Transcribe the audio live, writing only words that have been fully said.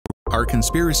Are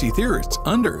conspiracy theorists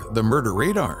under the murder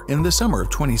radar? In the summer of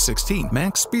 2016,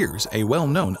 Max Spiers, a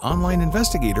well-known online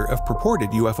investigator of purported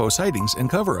UFO sightings and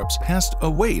cover-ups, passed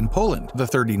away in Poland. The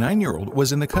 39-year-old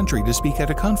was in the country to speak at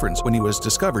a conference when he was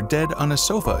discovered dead on a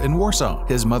sofa in Warsaw.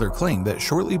 His mother claimed that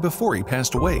shortly before he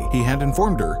passed away, he had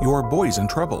informed her, "Your boy's in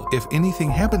trouble. If anything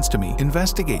happens to me,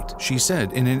 investigate." She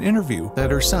said in an interview that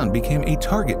her son became a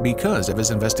target because of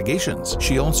his investigations.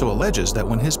 She also alleges that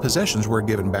when his possessions were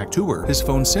given back to her, his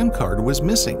phone SIM card was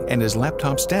missing and his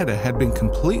laptop's data had been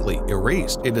completely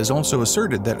erased. It is also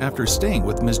asserted that after staying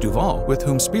with Ms. Duval, with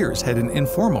whom Spiers had an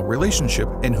informal relationship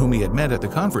and whom he had met at the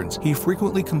conference, he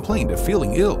frequently complained of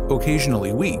feeling ill,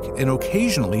 occasionally weak, and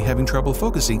occasionally having trouble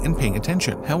focusing and paying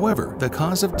attention. However, the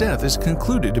cause of death is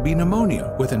concluded to be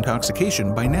pneumonia with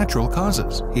intoxication by natural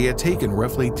causes. He had taken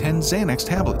roughly 10 Xanax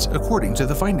tablets, according to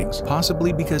the findings,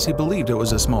 possibly because he believed it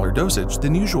was a smaller dosage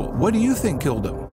than usual. What do you think killed him?